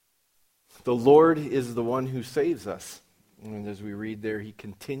The Lord is the one who saves us. And as we read there, he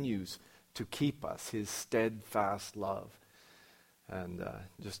continues to keep us, his steadfast love. And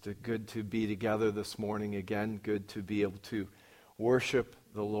just good to be together this morning again. Good to be able to worship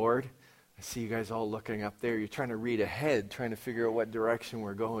the Lord. I see you guys all looking up there. You're trying to read ahead, trying to figure out what direction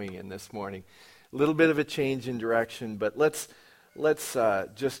we're going in this morning. A little bit of a change in direction, but let's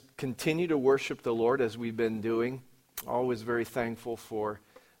just continue to worship the Lord as we've been doing. Always very thankful for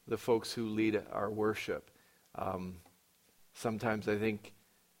the folks who lead our worship. Sometimes I think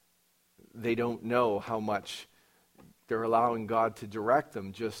they don't know how much they're allowing God to direct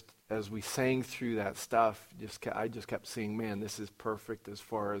them. Just as we sang through that stuff, I just kept seeing, man, this is perfect as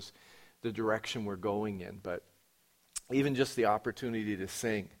far as the direction we're going in. But even just the opportunity to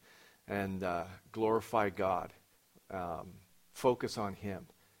sing and glorify God, focus on him.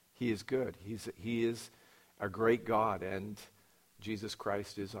 He is good. He is a great God, and Jesus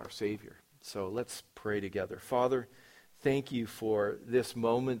Christ is our Savior. So let's pray together. Father, thank you for this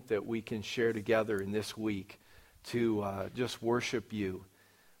moment that we can share together in this week to just worship you.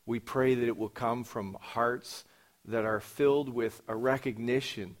 We pray that it will come from hearts that are filled with a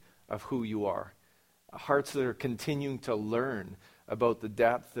recognition of who you are. Hearts that are continuing to learn about the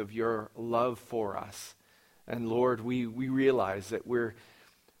depth of your love for us. And Lord, we realize that we're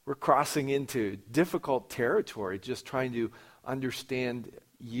crossing into difficult territory, just trying to understand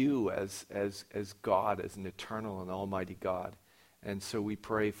you as God, as an eternal and almighty God. And so we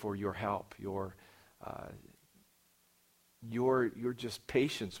pray for your help, your just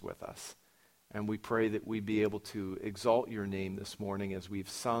patience with us. And we pray that we be able to exalt your name this morning as we've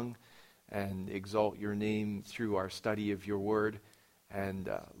sung, and exalt your name through our study of your word. And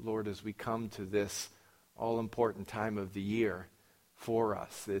Lord, as we come to this all-important time of the year for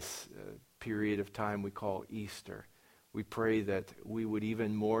us, this period of time we call Easter, we pray that we would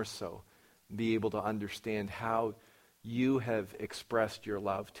even more so be able to understand how you have expressed your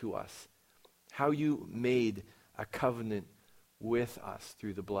love to us, how you made a covenant with us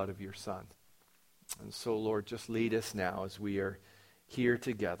through the blood of your Son. And so, Lord, just lead us now as we are here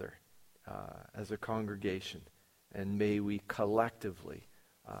together as a congregation, and may we collectively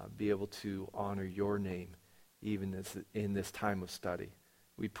be able to honor your name even in this time of study.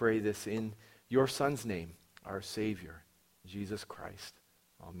 We pray this in your Son's name, our Savior, Jesus Christ.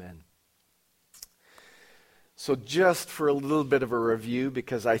 Amen. So just for a little bit of a review,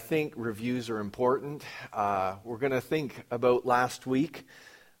 because I think reviews are important, we're going to think about last week.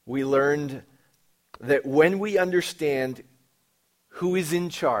 We learned that when we understand who is in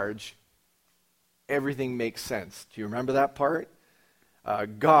charge, everything makes sense. Do you remember that part?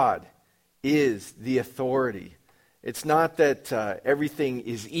 God is the authority. It's not that everything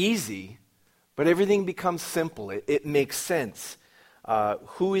is easy, but everything becomes simple. It makes sense.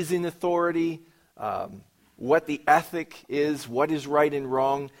 Who is in authority, what the ethic is, what is right and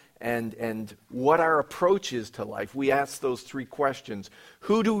wrong, and what our approach is to life. We ask those three questions.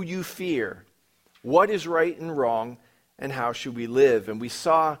 Who do you fear? What is right and wrong? And how should we live? And we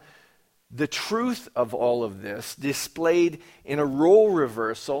saw the truth of all of this displayed in a role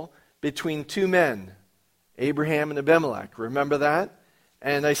reversal between two men, Abraham and Abimelech. Remember that?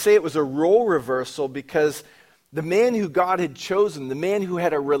 And I say it was a role reversal because the man who God had chosen, the man who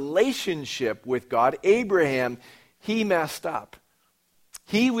had a relationship with God, Abraham, he messed up.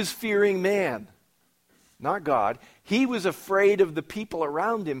 He was fearing man, not God. He was afraid of the people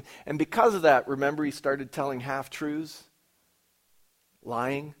around him. And because of that, remember, he started telling half-truths,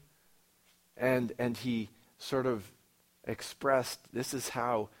 lying. And he sort of expressed, this is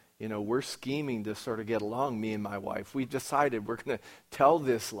how, we're scheming to sort of get along, me and my wife. We've decided we're going to tell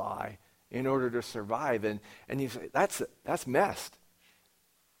this lie in order to survive. And you say, that's messed.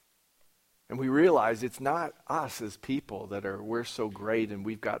 And we realize it's not us as people we're so great and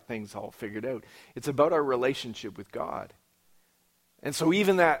we've got things all figured out. It's about our relationship with God. And so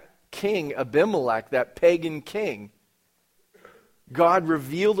even that king, Abimelech, that pagan king, God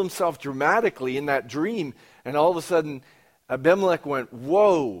revealed himself dramatically in that dream, and all of a sudden, Abimelech went,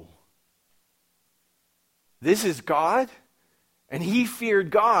 whoa, this is God? And he feared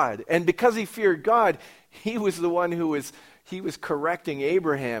God. And because he feared God, he was the one who was correcting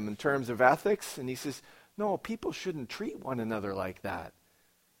Abraham in terms of ethics. And he says, no, people shouldn't treat one another like that.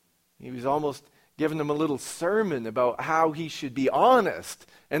 He was almost giving him a little sermon about how he should be honest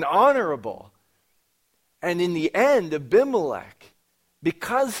and honorable. And in the end, Abimelech,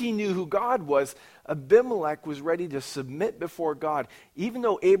 because he knew who God was, Abimelech was ready to submit before God, even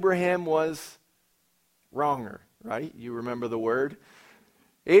though Abraham was wronger, right? You remember the word?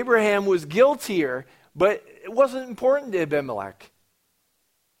 Abraham was guiltier, but it wasn't important to Abimelech.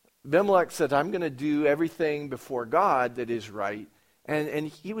 Abimelech said, I'm going to do everything before God that is right. And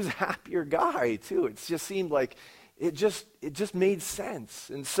he was a happier guy, too. It just seemed like it just made sense.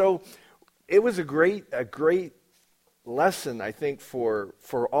 And so it was a great lesson, I think, for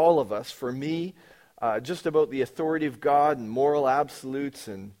all of us, for me, just about the authority of God and moral absolutes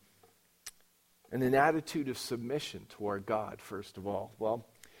and an attitude of submission toward God, first of all. Well,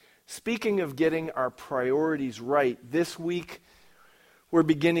 speaking of getting our priorities right, this week we're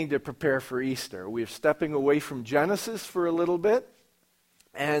beginning to prepare for Easter. We're stepping away from Genesis for a little bit,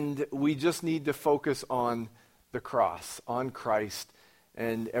 and we just need to focus on the cross, on Christ,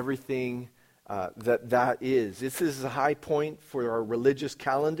 and everything that is. This is a high point for our religious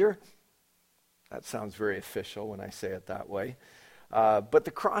calendar. That sounds very official when I say it that way. But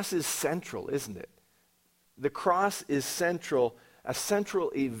the cross is central, isn't it? The cross is central, a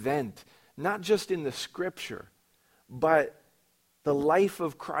central event, not just in the Scripture, but the life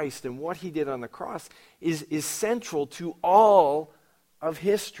of Christ and what he did on the cross is central to all of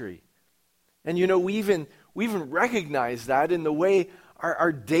history. And we even recognize that in the way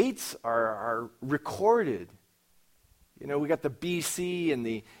our dates are recorded. We got the BC and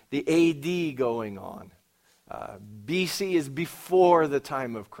the AD going on. BC is before the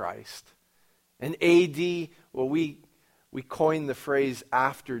time of Christ. And AD, well, we coined the phrase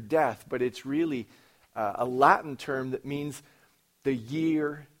after death, but it's really a Latin term that means the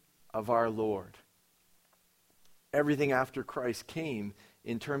year of our Lord. Everything after Christ came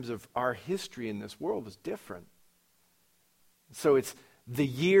in terms of our history in this world was different. So it's the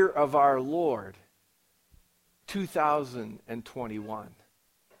year of our Lord, 2021.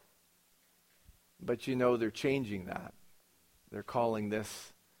 But they're changing that. They're calling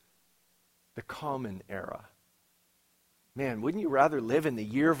this the common era. Man, wouldn't you rather live in the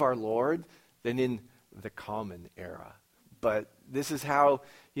year of our Lord than in the common era? But this is how,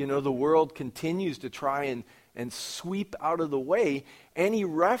 the world continues to try and sweep out of the way any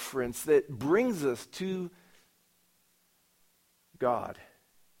reference that brings us to God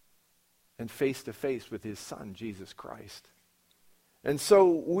and face to face with his Son, Jesus Christ. And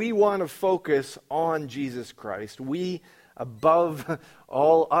so we want to focus on Jesus Christ. We, above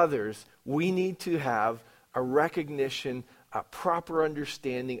all others, we need to have a recognition, a proper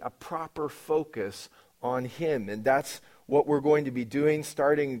understanding, a proper focus on him. And that's what we're going to be doing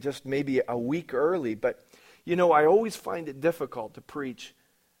starting just maybe a week early. But, I always find it difficult to preach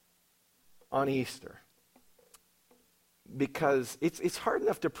on Easter because it's hard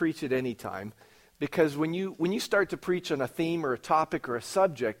enough to preach at any time. Because when you start to preach on a theme or a topic or a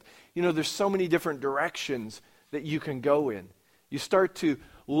subject, there's so many different directions that you can go in. You start to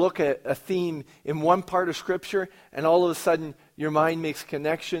look at a theme in one part of Scripture, and all of a sudden your mind makes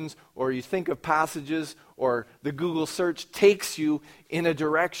connections, or you think of passages, or the Google search takes you in a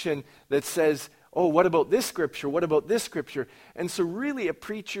direction that says, oh, what about this Scripture? What about this Scripture? And so really a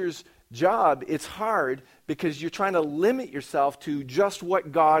preacher's job, it's hard because you're trying to limit yourself to just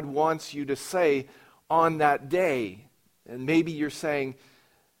what God wants you to say on that day. And maybe you're saying,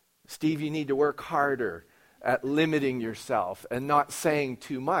 Steve, you need to work harder at limiting yourself and not saying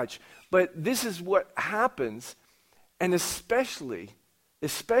too much. But this is what happens, and especially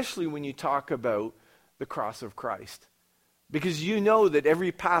when you talk about the cross of Christ. Because that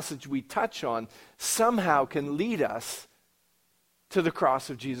every passage we touch on somehow can lead us to the cross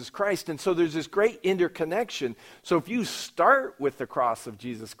of Jesus Christ. And so there's this great interconnection. So if you start with the cross of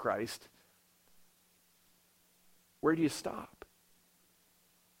Jesus Christ, where do you stop?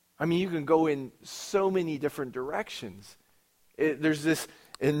 I mean, you can go in so many different directions. There's this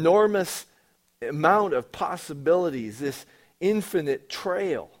enormous amount of possibilities, this infinite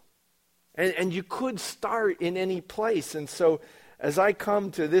trail. And you could start in any place. And so as I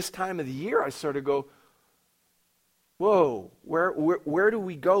come to this time of the year, I sort of go, whoa, where do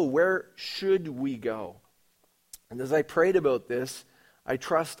we go? Where should we go? And as I prayed about this, I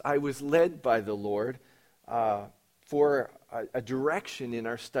trust I was led by the Lord for a direction in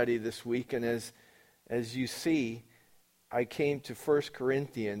our study this week. And as you see, I came to 1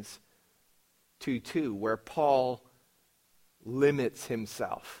 Corinthians 2:2, where Paul limits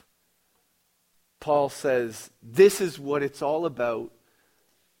himself. Paul says, this is what it's all about.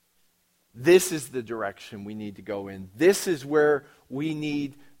 This is the direction we need to go in. This is where we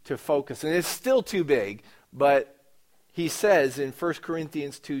need to focus. And it's still too big, but he says in 1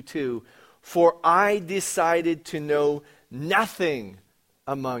 Corinthians 2:2, for I decided to know nothing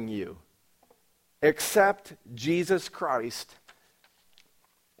among you except Jesus Christ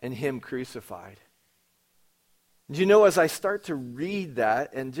and him crucified. Do as I start to read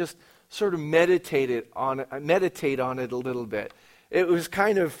that and just sort of meditate on it a little bit, it was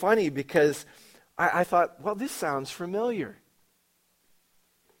kind of funny because I thought, well, this sounds familiar.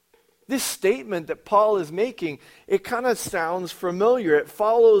 This statement that Paul is making, it kind of sounds familiar. It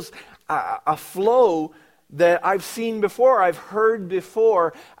follows a flow that I've seen before, I've heard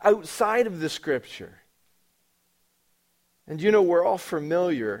before outside of the Scripture. And we're all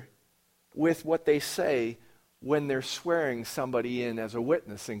familiar with what they say when they're swearing somebody in as a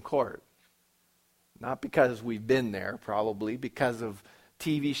witness in court. Not because we've been there, probably, because of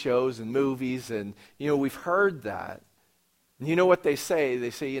TV shows and movies, and, we've heard that. And you know what they say?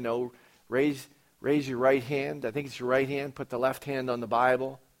 They say, raise your right hand. I think it's your right hand. Put the left hand on the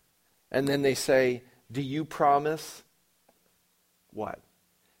Bible. And then they say, do you promise what?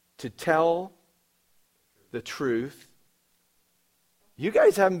 To tell the truth. You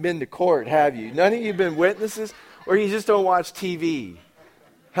guys haven't been to court, have you? None of you have been witnesses? Or you just don't watch TV?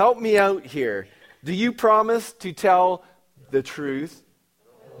 Help me out here. Do you promise to tell the truth?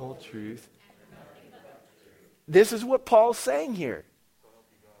 The whole truth. This is what Paul's saying here.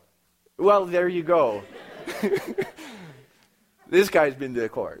 Well, there you go. This guy's been to the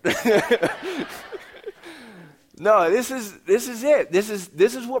court. No, this is it. This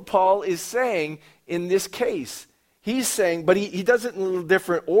is what Paul is saying in this case. He's saying, but he does it in a little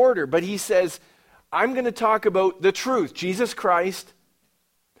different order, but he says, I'm going to talk about the truth, Jesus Christ,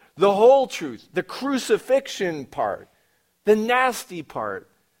 the whole truth, the crucifixion part, the nasty part,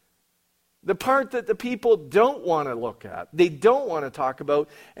 the part that the people don't want to look at, they don't want to talk about,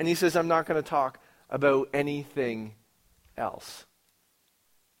 and he says, I'm not going to talk about anything else.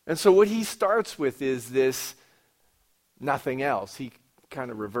 And so what he starts with is this nothing else. He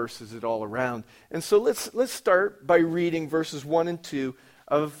kind of reverses it all around. And so let's start by reading verses 1 and 2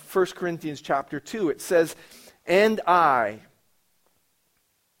 of 1 Corinthians chapter 2. It says, and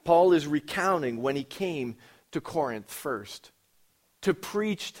Paul is recounting when he came to Corinth first, to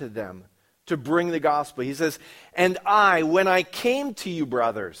preach to them, to bring the gospel. He says, and when I came to you,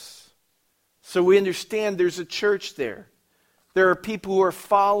 brothers. So we understand there's a church there. There are people who are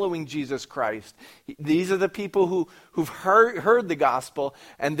following Jesus Christ. These are the people who've heard the gospel,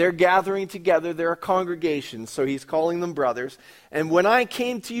 and they're gathering together. They're a congregation, so he's calling them brothers. And when I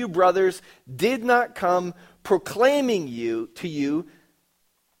came to you, brothers, did not come proclaiming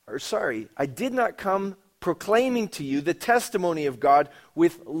I did not come proclaiming to you the testimony of God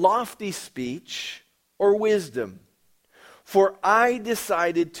with lofty speech or wisdom. For I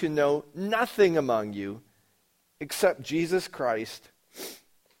decided to know nothing among you except Jesus Christ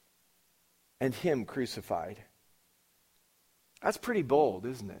and Him crucified. That's pretty bold,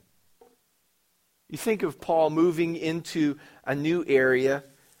 isn't it? You think of Paul moving into a new area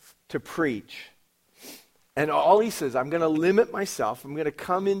to preach. And all he says, I'm going to limit myself. I'm going to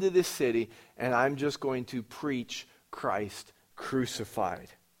come into this city and I'm just going to preach Christ crucified.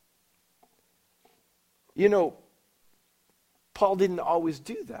 Paul didn't always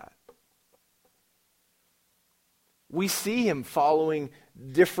do that. We see him following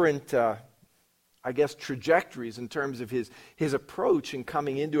different, trajectories in terms of his approach in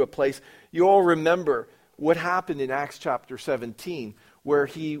coming into a place. You all remember what happened in Acts chapter 17, where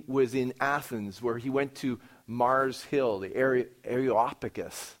he was in Athens, where he went to Mars Hill, the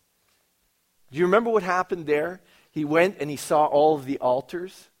Areopagus. Do you remember what happened there? He went and he saw all of the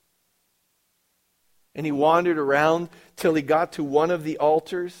altars. And he wandered around till he got to one of the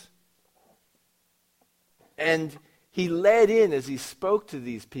altars. And he led in as he spoke to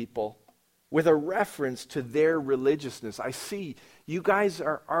these people with a reference to their religiousness. I see you guys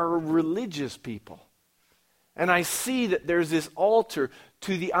are religious people. And I see that there's this altar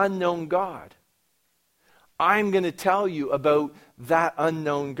to the unknown God. I'm going to tell you about that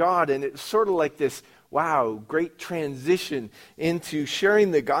unknown God. And it's sort of like this, wow, great transition into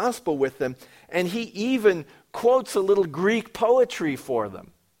sharing the gospel with them. And he even quotes a little Greek poetry for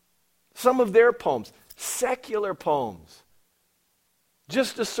them. Some of their poems, secular poems.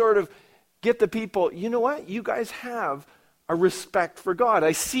 Just to sort of get the people, you know what? You guys have a respect for God.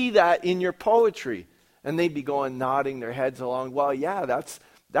 I see that in your poetry. And they'd be going, nodding their heads along, well, yeah, that's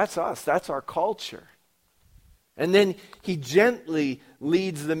us. That's our culture. And then he gently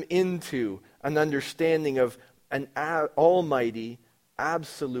leads them into an understanding of an almighty,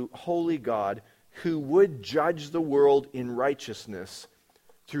 absolute, holy God who would judge the world in righteousness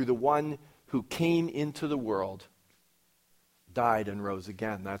through the one who came into the world, died and rose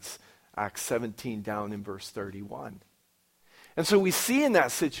again. That's Acts 17 down in verse 31. And so we see in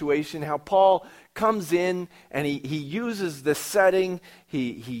that situation how Paul comes in and he uses the setting.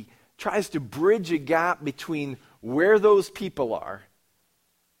 He tries to bridge a gap between where those people are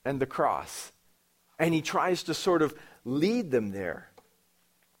and the cross. And he tries to sort of lead them there.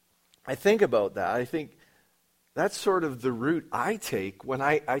 I think about that. I think that's sort of the route I take when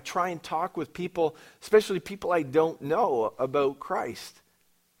I try and talk with people, especially people I don't know, about Christ.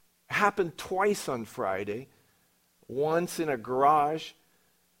 It happened twice on Friday. Once in a garage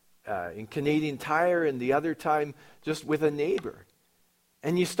in Canadian Tire, and the other time just with a neighbor.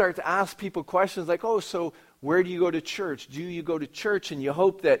 And you start to ask people questions like, oh, so where do you go to church? Do you go to church? And you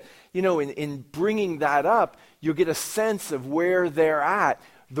hope that, in bringing that up, you'll get a sense of where they're at,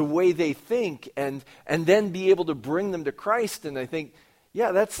 the way they think, and then be able to bring them to Christ. And I think,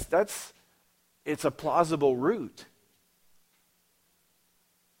 yeah, it's a plausible route.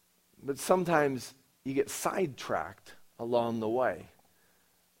 But sometimes you get sidetracked along the way.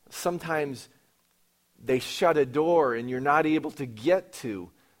 Sometimes they shut a door and you're not able to get to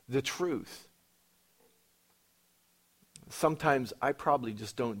the truth. Sometimes I probably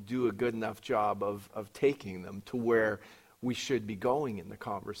just don't do a good enough job of taking them to where we should be going in the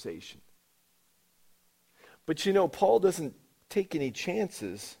conversation. But Paul doesn't take any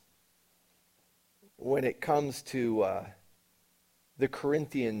chances when it comes to the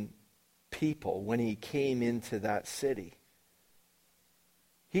Corinthian people when he came into that city.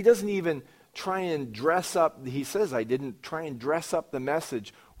 He doesn't even try and dress up, he says, I didn't try and dress up the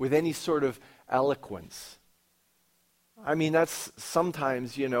message with any sort of eloquence. I mean, that's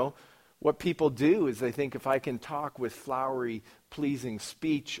sometimes, what people do is they think if I can talk with flowery, pleasing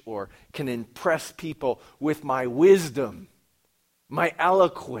speech or can impress people with my wisdom, my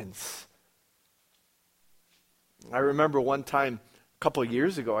eloquence. I remember one time, a couple of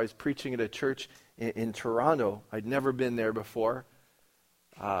years ago, I was preaching at a church in Toronto. I'd never been there before.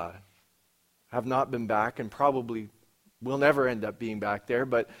 Have not been back and probably will never end up being back there.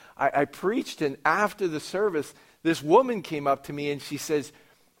 But I preached, and after the service, this woman came up to me and she says,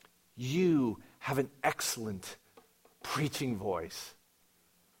 you have an excellent preaching voice.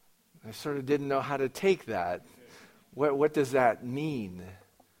 I sort of didn't know how to take that. What does that mean?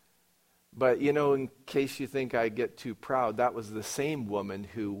 But, in case you think I get too proud, that was the same woman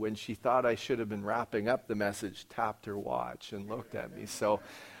who, when she thought I should have been wrapping up the message, tapped her watch and looked at me. So,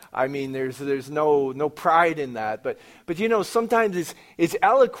 I mean, there's no pride in that. But sometimes it's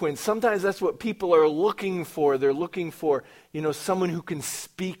eloquence. Sometimes that's what people are looking for. They're looking for, someone who can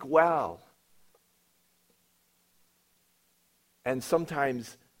speak well. And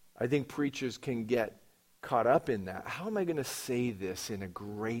sometimes I think preachers can get caught up in that. How am I going to say this in a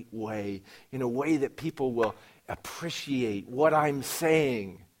great way, in a way that people will appreciate what I'm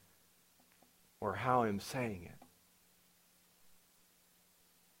saying or how I'm saying it?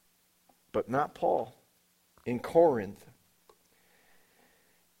 But not Paul. In Corinth,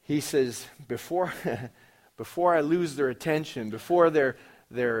 he says, before I lose their attention, before their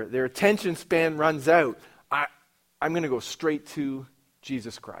attention span runs out, I'm going to go straight to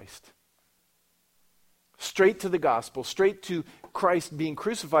Jesus Christ. Straight to the gospel, straight to Christ being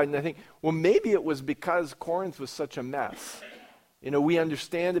crucified. And I think, well, maybe it was because Corinth was such a mess. We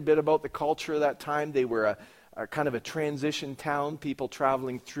understand a bit about the culture of that time. They were a kind of a transition town, people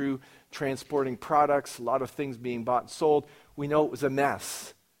traveling through, transporting products, a lot of things being bought and sold. We know it was a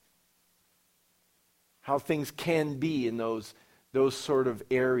mess. How things can be in those sort of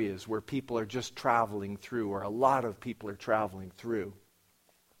areas where people are just traveling through, or a lot of people are traveling through.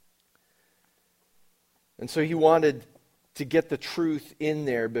 And so he wanted to get the truth in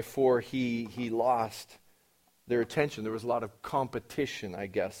there before he lost their attention. There was a lot of competition, I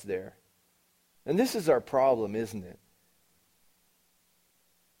guess, there. And this is our problem, isn't it?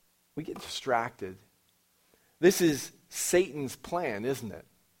 We get distracted. This is Satan's plan, isn't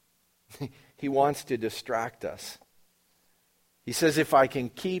it? He wants to distract us. He says, if I can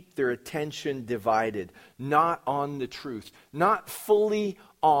keep their attention divided, not on the truth, not fully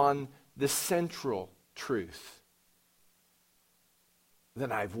on the central truth,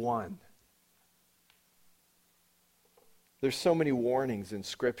 then I've won. There's so many warnings in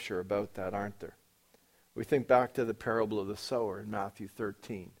Scripture about that, aren't there? We think back to the parable of the sower in Matthew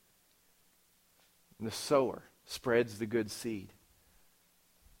 13. And the sower spreads the good seed.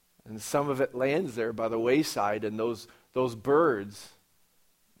 And some of it lands there by the wayside, and those birds,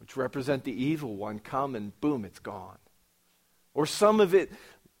 which represent the evil one, come and boom, it's gone. Or some of it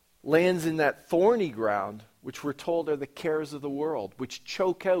lands in that thorny ground, which we're told are the cares of the world, which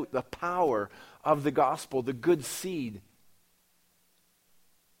choke out the power of the gospel, the good seed.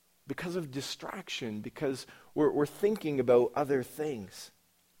 Because of distraction, because we're thinking about other things.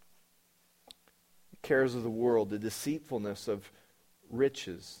 The cares of the world, the deceitfulness of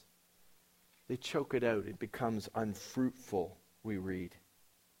riches, they choke it out. It becomes unfruitful, we read.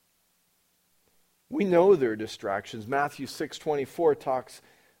 We know there are distractions. Matthew 6:24 talks,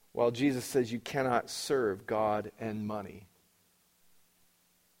 well, Jesus says you cannot serve God and money.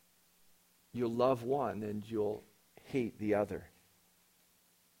 You'll love one and you'll hate the other.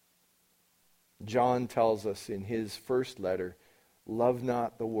 John tells us in his first letter, love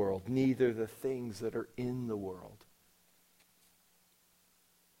not the world, neither the things that are in the world.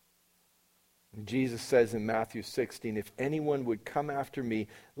 And Jesus says in Matthew 16, if anyone would come after me,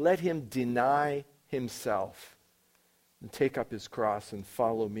 let him deny himself and take up his cross and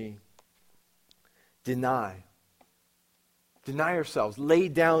follow me. Deny ourselves, lay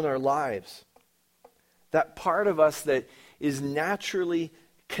down our lives. That part of us that is naturally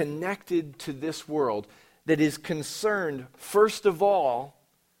connected to this world, that is concerned, first of all,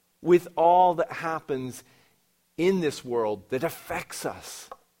 with all that happens in this world that affects us.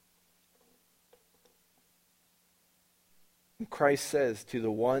 And Christ says to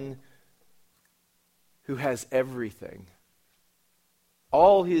the one who has everything,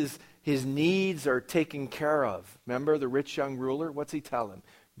 all his needs are taken care of. Remember the rich young ruler? What's he tell him?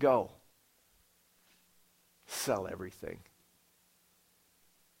 Go. Sell everything.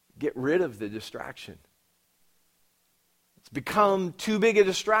 Get rid of the distraction. It's become too big a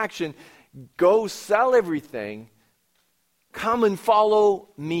distraction. Go sell everything. Come and follow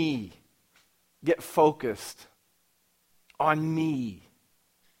me. Get focused on me,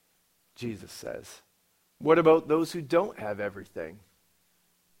 Jesus says. What about those who don't have everything?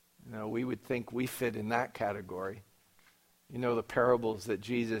 You know, we would think we fit in that category. You know the parables that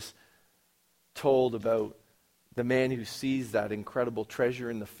Jesus told about the man who sees that incredible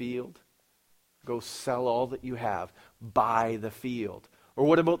treasure in the field? Go sell all that you have. Buy the field. Or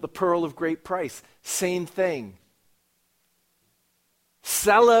what about the pearl of great price? Same thing.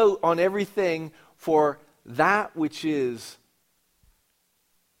 Sell out on everything for that which is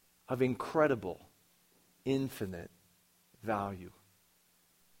of incredible, infinite value.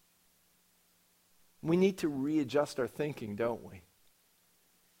 We need to readjust our thinking, don't we?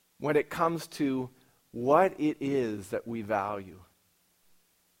 When it comes to what it is that we value.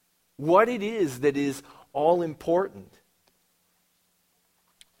 What it is that is all important.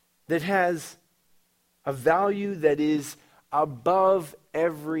 That has a value that is above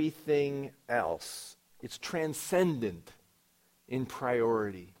everything else. It's transcendent in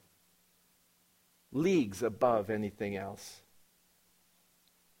priority. Leagues above anything else.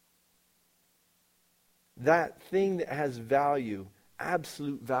 That thing that has value,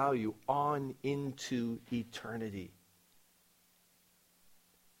 absolute value, on into eternity.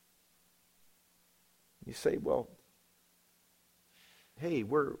 You say, well, hey,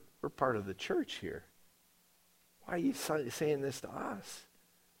 we're part of the church here. Why are you saying this to us?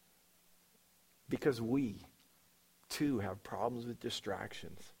 Because we, too, have problems with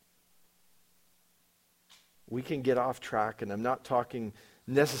distractions. We can get off track, and I'm not talking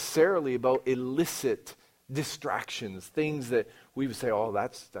necessarily about illicit distractions, things that we would say, oh,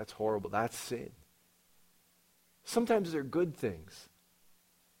 that's horrible, that's sin. Sometimes they're good things,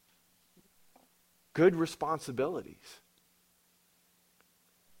 good responsibilities,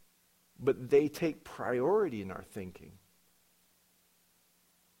 but they take priority in our thinking,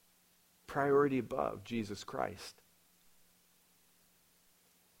 priority above Jesus Christ.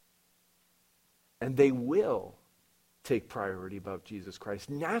 And they will take priority above Jesus Christ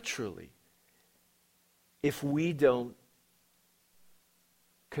naturally if we don't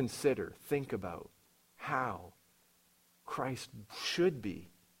think about how Christ should be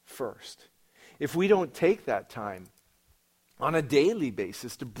first. If we don't take that time on a daily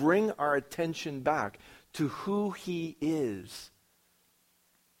basis to bring our attention back to who he is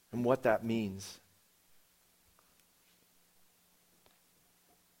and what that means.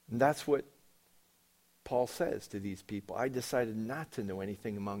 And that's what Paul says to these people. I decided not to know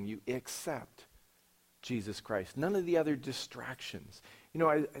anything among you except Jesus Christ. None of the other distractions. You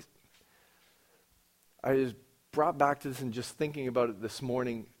know, I was brought back to this and just thinking about it this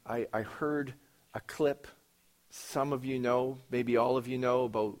morning. I heard a clip. Some of you know, maybe all of you know,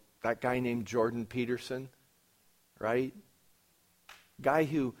 about that guy named Jordan Peterson, right? Guy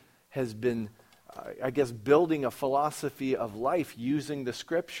who has been, building a philosophy of life using the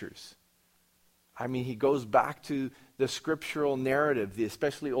scriptures. I mean, he goes back to the scriptural narrative,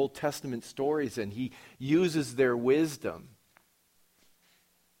 especially Old Testament stories, and he uses their wisdom.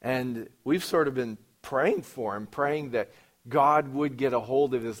 And we've sort of been praying for him, praying that God would get a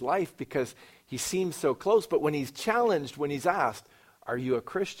hold of his life because he seems so close. But when he's challenged, when he's asked, are you a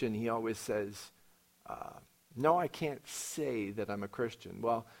Christian? He always says, no, I can't say that I'm a Christian.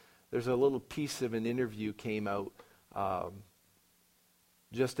 Well, there's a little piece of an interview came out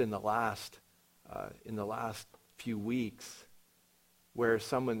just in the last in the last few weeks where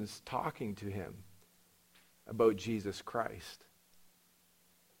someone's talking to him about Jesus Christ.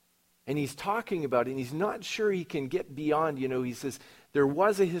 And he's talking about it, and he's not sure he can get beyond, he says, there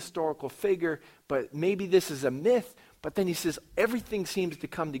was a historical figure, but maybe this is a myth. But then he says, everything seems to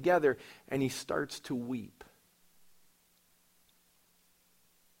come together, and he starts to weep.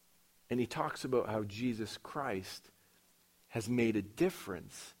 And he talks about how Jesus Christ has made a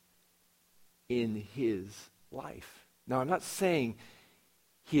difference in his life. Now, I'm not saying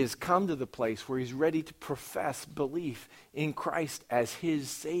he has come to the place where he's ready to profess belief in Christ as his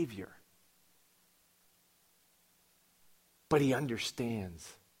Savior. But he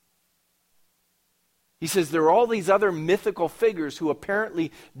understands. He says there are all these other mythical figures who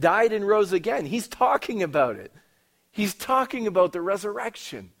apparently died and rose again. He's talking about it. He's talking about the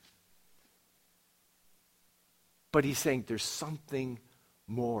resurrection. But he's saying there's something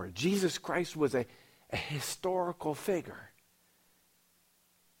more. Jesus Christ was a historical figure.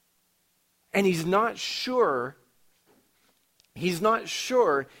 And he's not sure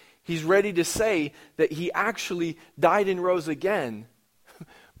he's ready to say that he actually died and rose again.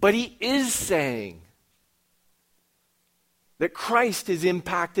 But he is saying that Christ has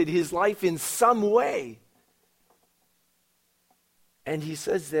impacted his life in some way. And he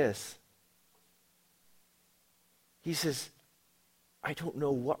says this. He says, I don't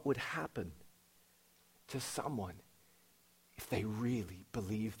know what would happen to someone if they really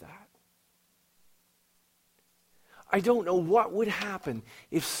believed that. I don't know what would happen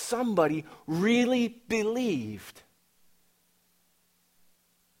if somebody really believed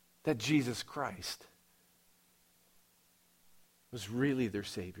that Jesus Christ was really their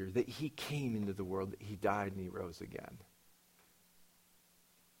Savior, that he came into the world, that he died and he rose again.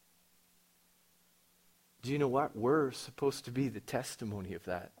 Do you know what? We're supposed to be the testimony of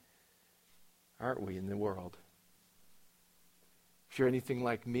that, aren't we, in the world? If you're anything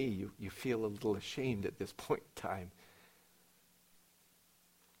like me, you feel a little ashamed at this point in time.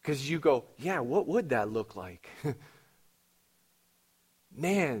 Because you go, yeah, what would that look like?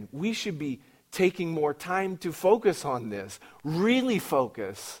 Man, we should be taking more time to focus on this. Really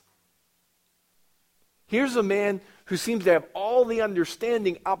focus. Here's a man who seems to have all the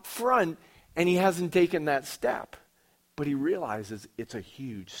understanding up front, and he hasn't taken that step. But he realizes it's a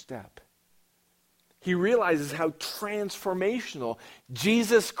huge step. He realizes how transformational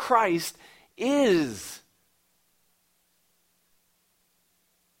Jesus Christ is.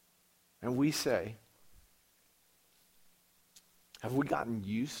 And we say, have we gotten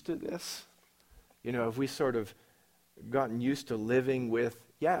used to this? Have we sort of gotten used to living with,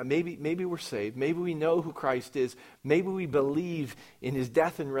 maybe we're saved. Maybe we know who Christ is. Maybe we believe in his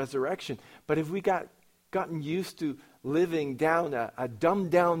death and resurrection. But have we gotten used to living down a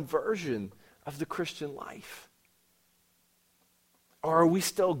dumbed-down version of the Christian life? Or are we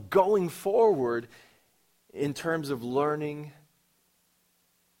still going forward in terms of learning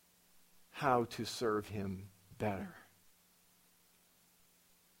how to serve him better?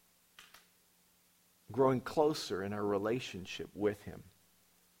 Growing closer in our relationship with him.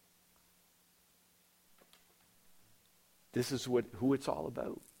 This is who it's all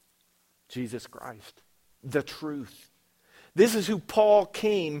about. Jesus Christ. The truth. This is who Paul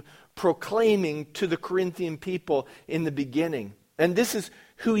came proclaiming to the Corinthian people in the beginning. And this is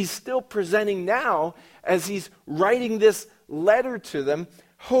who he's still presenting now as he's writing this letter to them,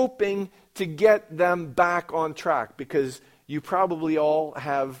 hoping to get them back on track, because you probably all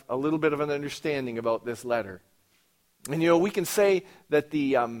have a little bit of an understanding about this letter. And we can say that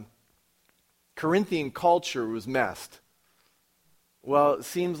the Corinthian culture was messed. Well, it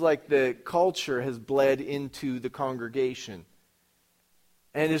seems like the culture has bled into the congregation.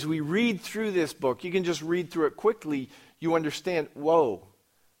 And as we read through this book, you can just read through it quickly, you understand,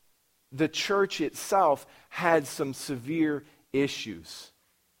 the church itself had some severe issues.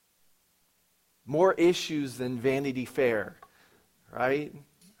 More issues than Vanity Fair, right?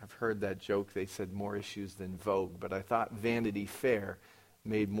 I've heard that joke. They said more issues than Vogue, but I thought Vanity Fair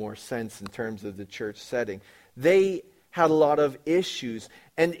made more sense in terms of the church setting. They had a lot of issues.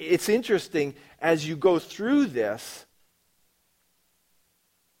 And it's interesting, as you go through this,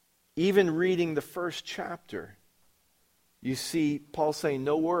 even reading the first chapter, you see Paul saying,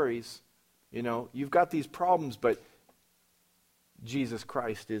 no worries. You've got these problems, but Jesus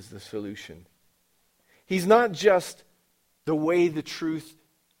Christ is the solution. He's not just the way, the truth,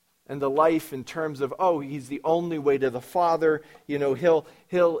 and the life in terms of, he's the only way to the Father. He'll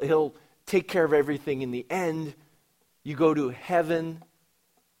take care of everything in the end. You go to heaven.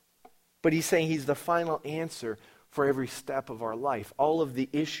 But he's saying he's the final answer for every step of our life, all of the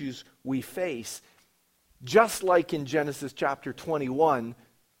issues we face. Just like in Genesis chapter 21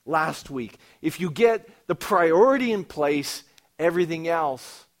 last week, if you get the priority in place, everything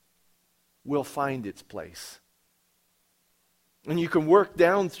else will find its place. And you can work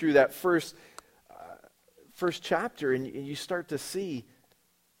down through that first chapter and you start to see,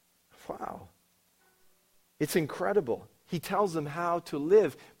 wow, it's incredible. He tells them how to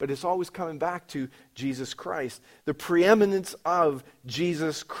live, but it's always coming back to Jesus Christ. The preeminence of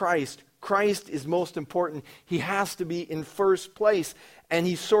Jesus Christ. Christ is most important. He has to be in first place. And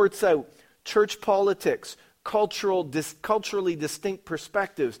he sorts out church politics, culturally distinct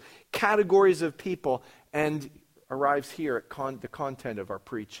perspectives, categories of people, and arrives here at the content of our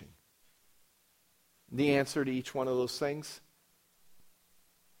preaching. The answer to each one of those things?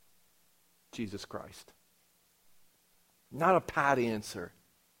 Jesus Christ. Not a pat answer.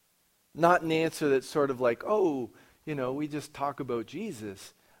 Not an answer that's sort of like, we just talk about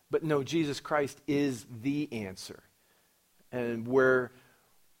Jesus. But no, Jesus Christ is the answer. And where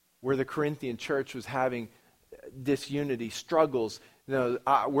the Corinthian church was having disunity, struggles,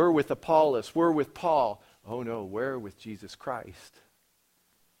 we're with Apollos, we're with Paul. Oh no, we're with Jesus Christ.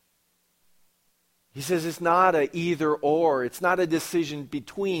 He says it's not a either or, it's not a decision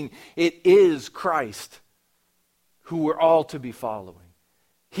between, it is Christ who we're all to be following.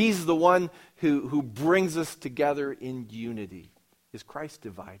 He's the one who brings us together in unity. Is Christ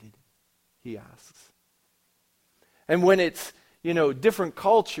divided? He asks. And when it's, different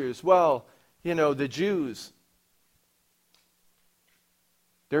cultures, the Jews,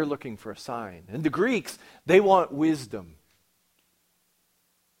 they're looking for a sign. And the Greeks, they want wisdom.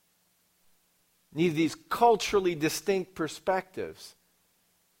 Need these culturally distinct perspectives.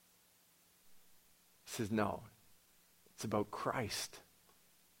 He says, no, it's about Christ.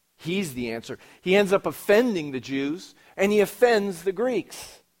 He's the answer. He ends up offending the Jews, and he offends the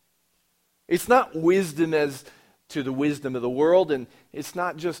Greeks. It's not wisdom as to the wisdom of the world, and it's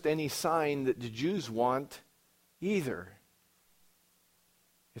not just any sign that the Jews want either.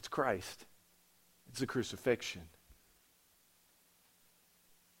 It's Christ. It's the crucifixion.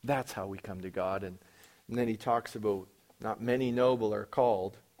 That's how we come to God. And then he talks about not many noble are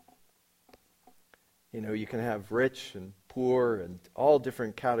called. You can have rich and poor and all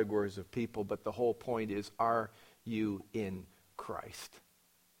different categories of people, but the whole point is, are you in Christ?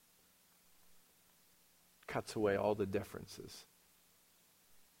 Cuts away all the differences.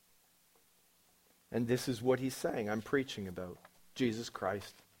 And this is what he's saying. I'm preaching about Jesus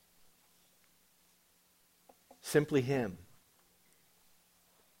Christ. Simply him.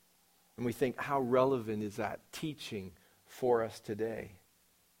 And we think, how relevant is that teaching for us today?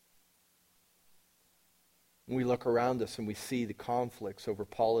 We look around us and we see the conflicts over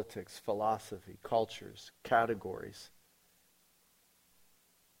politics, philosophy, cultures, categories.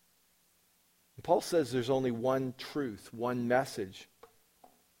 And Paul says there's only one truth, one message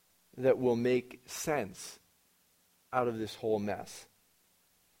that will make sense out of this whole mess.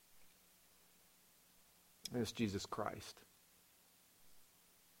 And it's Jesus Christ.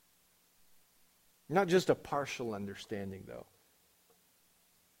 Not just a partial understanding, though.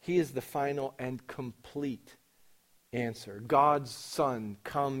 He is the final and complete answer. God's Son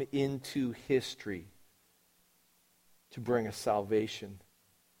come into history to bring us salvation.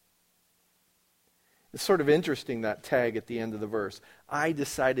 It's sort of interesting, that tag at the end of the verse. I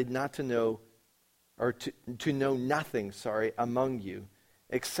decided not to know, or to know nothing, among you,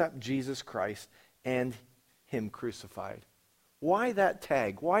 except Jesus Christ and him crucified. Why that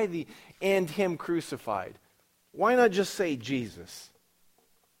tag? Why the and him crucified? Why not just say Jesus?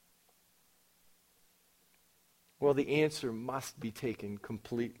 Well, the answer must be taken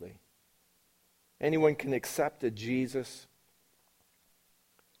completely. Anyone can accept a Jesus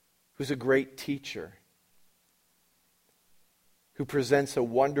who's a great teacher, who presents a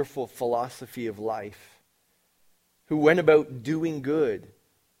wonderful philosophy of life, who went about doing good,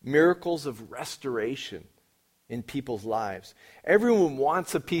 miracles of restoration in people's lives. Everyone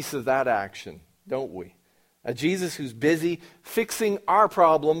wants a piece of that action, don't we? A Jesus who's busy fixing our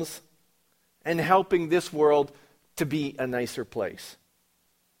problems and helping this world to be a nicer place.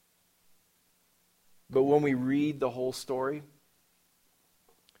 But when we read the whole story,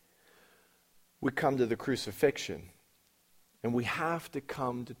 we come to the crucifixion. And we have to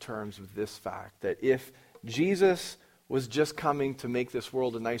come to terms with this fact, that if Jesus was just coming to make this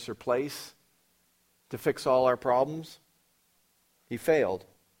world a nicer place, to fix all our problems, he failed.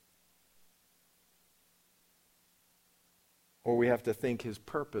 Or we have to think his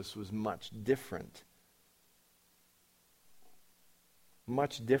purpose was much different.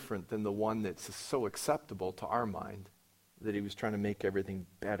 much different than the one that's so acceptable to our mind that he was trying to make everything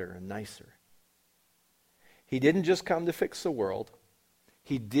better and nicer. He didn't just come to fix the world.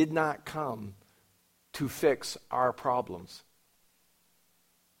 He did not come to fix our problems.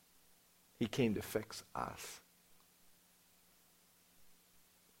 He came to fix us.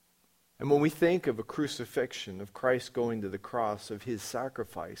 And when we think of a crucifixion, of Christ going to the cross, of his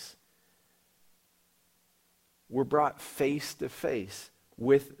sacrifice, we're brought face to face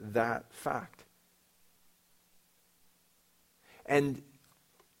with that fact. And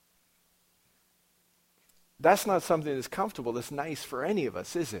that's not something that's comfortable, that's nice for any of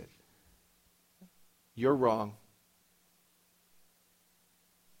us, is it? You're wrong.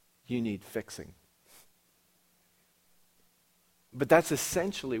 You need fixing. But that's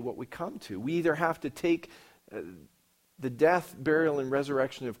essentially what we come to. We either have to take the death, burial, and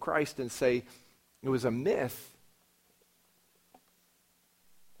resurrection of Christ and say it was a myth,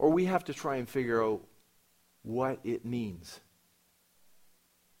 or we have to try and figure out what it means.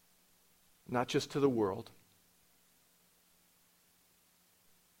 Not just to the world,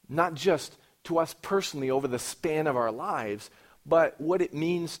 not just to us personally over the span of our lives, but what it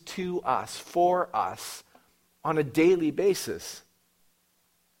means to us, for us, on a daily basis.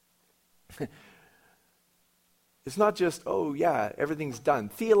 It's not just, oh yeah, everything's done.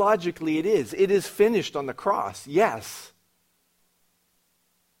 Theologically it is. It is finished on the cross, yes.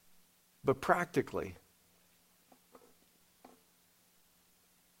 But practically,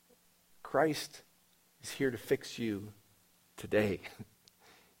 Christ is here to fix you today.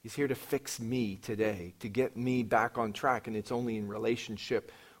 He's here to fix me today, to get me back on track, and it's only in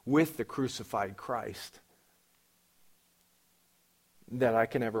relationship with the crucified Christ that I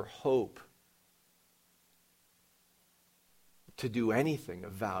can ever hope to do anything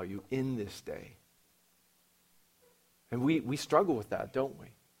of value in this day. And we struggle with that, don't we?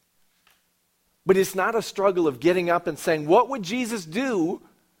 But it's not a struggle of getting up and saying, what would Jesus do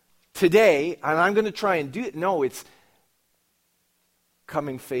today? And I'm going to try and do it. No, it's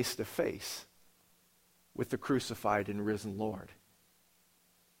coming face to face with the crucified and risen Lord.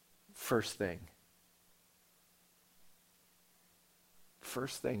 First thing.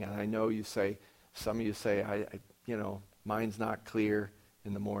 First thing, and I know you say, some of you say, mine's not clear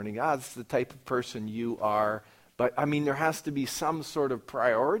in the morning. That's the type of person you are. But I mean, there has to be some sort of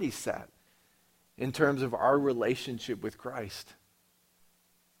priority set in terms of our relationship with Christ.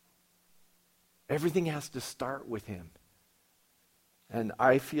 Everything has to start with him. And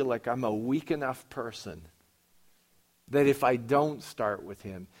I feel like I'm a weak enough person that if I don't start with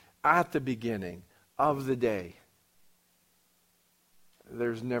him at the beginning of the day,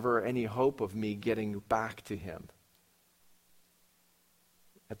 there's never any hope of me getting back to him.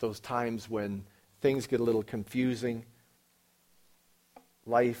 At those times when things get a little confusing,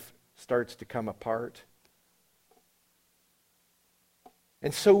 life starts to come apart.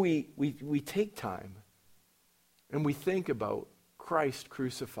 And so we take time and we think about Christ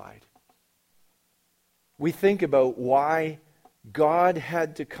crucified. We think about why God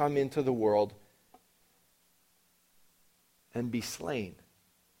had to come into the world and be slain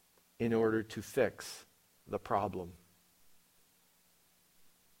in order to fix the problem,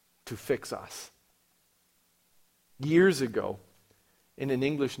 to fix us. Years ago, in an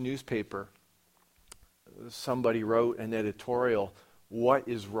English newspaper, somebody wrote an editorial, "What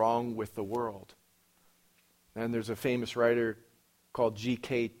is wrong with the world?" And there's a famous writer called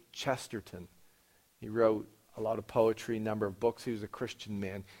G.K. Chesterton. He wrote a lot of poetry, a number of books. He was a Christian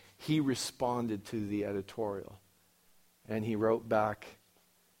man. He responded to the editorial. And he wrote back,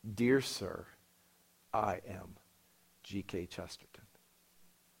 "Dear sir, I am G.K. Chesterton."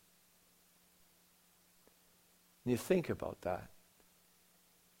 And you think about that.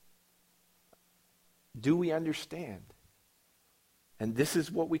 Do we understand? And this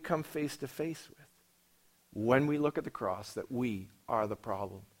is what we come face to face with when we look at the cross, that we are the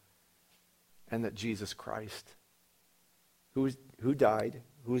problem. And that Jesus Christ, who died,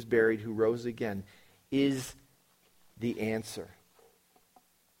 who was buried, who rose again, is the answer.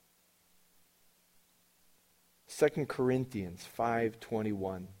 2 Corinthians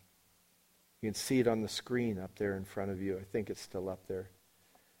 5:21. You can see it on the screen up there in front of you. I think it's still up there.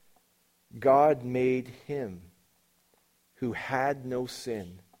 God made him who had no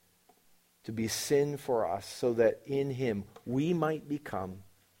sin to be sin for us, so that in him we might become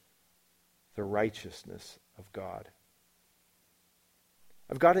the righteousness of God.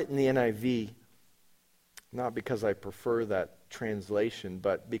 I've got it in the NIV, not because I prefer that translation,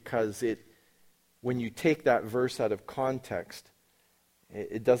 but because when you take that verse out of context,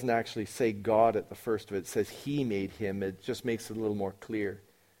 It doesn't actually say God at the first of it. It says he made him. It just makes it a little more clear.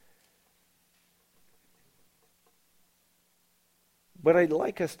 But I'd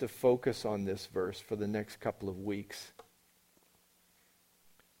like us to focus on this verse for the next couple of weeks.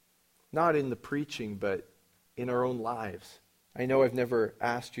 Not in the preaching, but in our own lives. I know I've never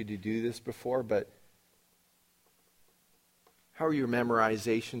asked you to do this before, but how are your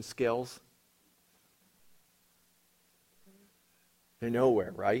memorization skills? They're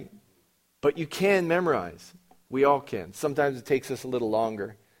nowhere, right? But you can memorize. We all can. Sometimes it takes us a little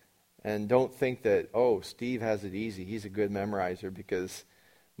longer. And don't think that, oh, Steve has it easy. He's a good memorizer, because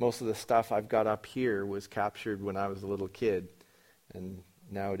most of the stuff I've got up here was captured when I was a little kid. And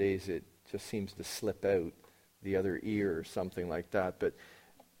nowadays it just seems to slip out the other ear or something like that. But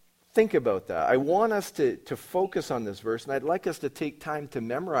think about that. I want us to focus on this verse, and I'd like us to take time to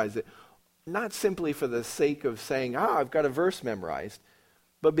memorize it. Not simply for the sake of saying, I've got a verse memorized,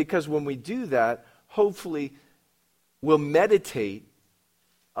 but because when we do that, hopefully we'll meditate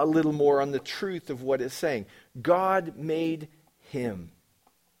a little more on the truth of what it's saying. God made him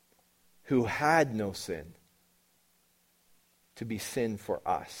who had no sin to be sin for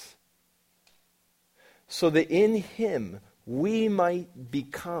us, so that in him we might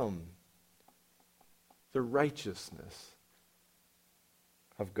become the righteousness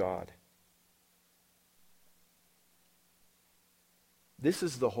of God. This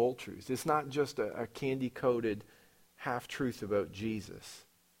is the whole truth. It's not just a candy-coated half-truth about Jesus.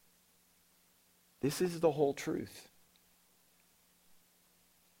 This is the whole truth.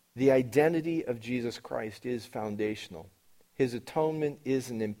 The identity of Jesus Christ is foundational. His atonement is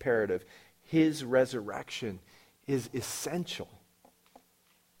an imperative. His resurrection is essential.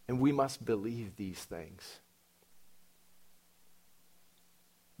 And we must believe these things.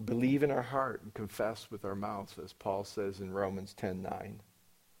 Believe in our heart and confess with our mouths, as Paul says in Romans 10:9.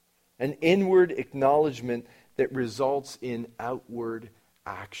 An inward acknowledgement that results in outward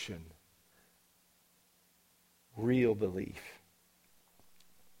action. Real belief.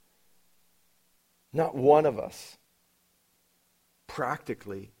 Not one of us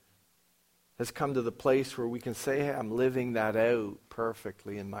practically has come to the place where we can say, hey, I'm living that out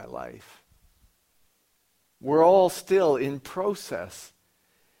perfectly in my life. We're all still in process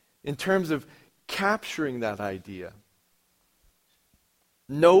in terms of capturing that idea,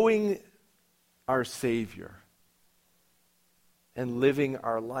 knowing our Savior, and living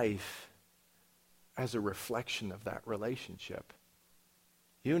our life as a reflection of that relationship.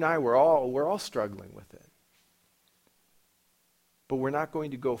 You and I, we're all struggling with it. But we're not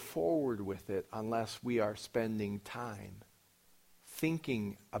going to go forward with it unless we are spending time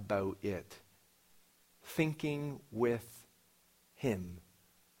thinking about it, thinking with him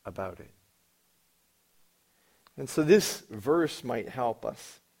about it. And so this verse might help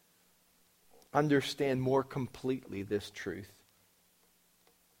us understand more completely this truth.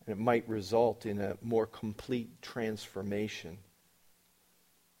 And it might result in a more complete transformation,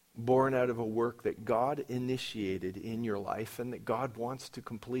 born out of a work that God initiated in your life and that God wants to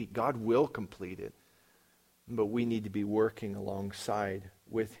complete. God will complete it. But we need to be working alongside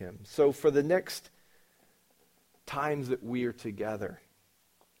with him. So for the next times that we are together,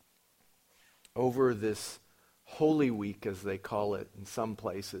 over this Holy Week, as they call it in some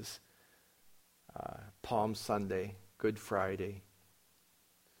places, Palm Sunday, Good Friday,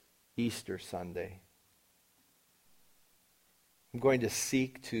 Easter Sunday, I'm going to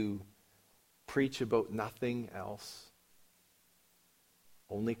seek to preach about nothing else.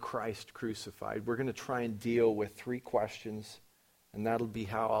 Only Christ crucified. We're going to try and deal with 3 questions, and that'll be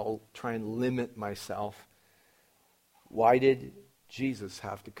how I'll try and limit myself. Why did Jesus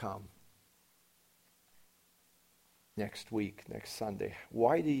have to come? Next week, next Sunday.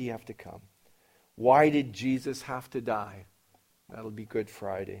 Why did he have to come? Why did Jesus have to die? That'll be Good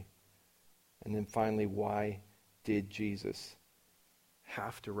Friday. And then finally, why did Jesus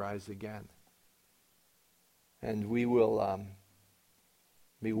have to rise again? And we will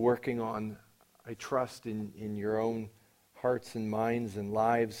be working on, I trust, in your own hearts and minds and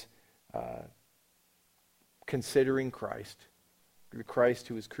lives, considering Christ. The Christ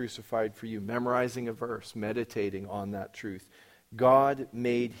who was crucified for you, memorizing a verse, meditating on that truth. God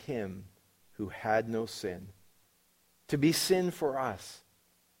made him who had no sin to be sin for us,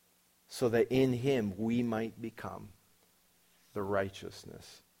 so that in him we might become the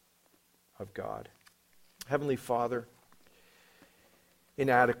righteousness of God. Heavenly Father,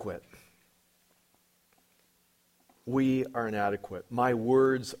 inadequate. We are inadequate. My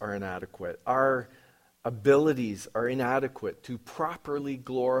words are inadequate. Our abilities are inadequate to properly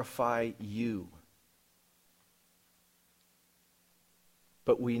glorify you.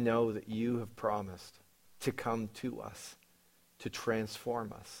 But we know that you have promised to come to us, to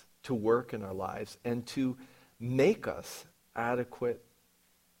transform us, to work in our lives, and to make us adequate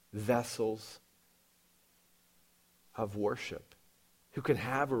vessels of worship, who can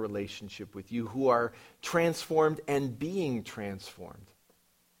have a relationship with you, who are transformed and being transformed.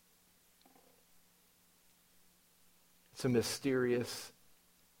 It's a mysterious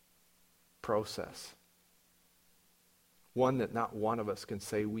process. One that not one of us can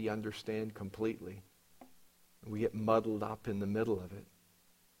say we understand completely. We get muddled up in the middle of it.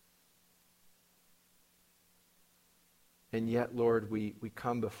 And yet, Lord, we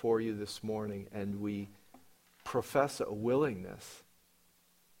come before you this morning and we profess a willingness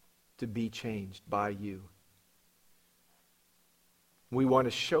to be changed by you. We want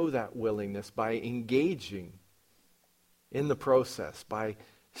to show that willingness by engaging in the process, by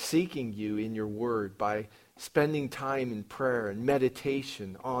seeking you in your word, by spending time in prayer and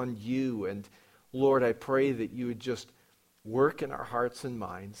meditation on you. And Lord, I pray that you would just work in our hearts and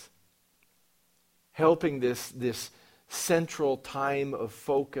minds, helping this central time of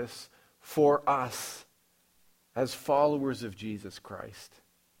focus for us as followers of Jesus Christ.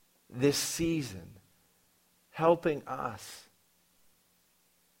 This season, helping us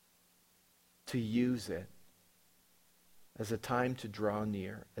to use it as a time to draw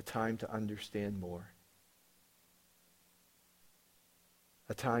near, a time to understand more,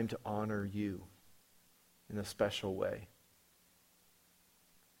 a time to honor you in a special way.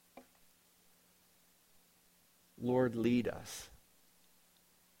 Lord, lead us.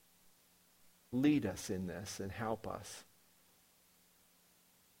 Lead us in this and help us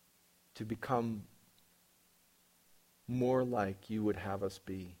to become more like you would have us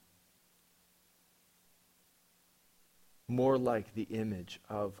be. More like the image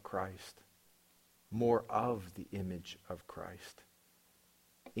of Christ. More of the image of Christ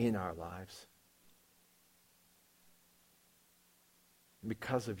in our lives.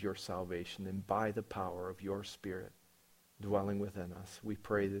 Because of your salvation and by the power of your Spirit dwelling within us. We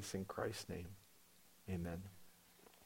pray this in Christ's name. Amen.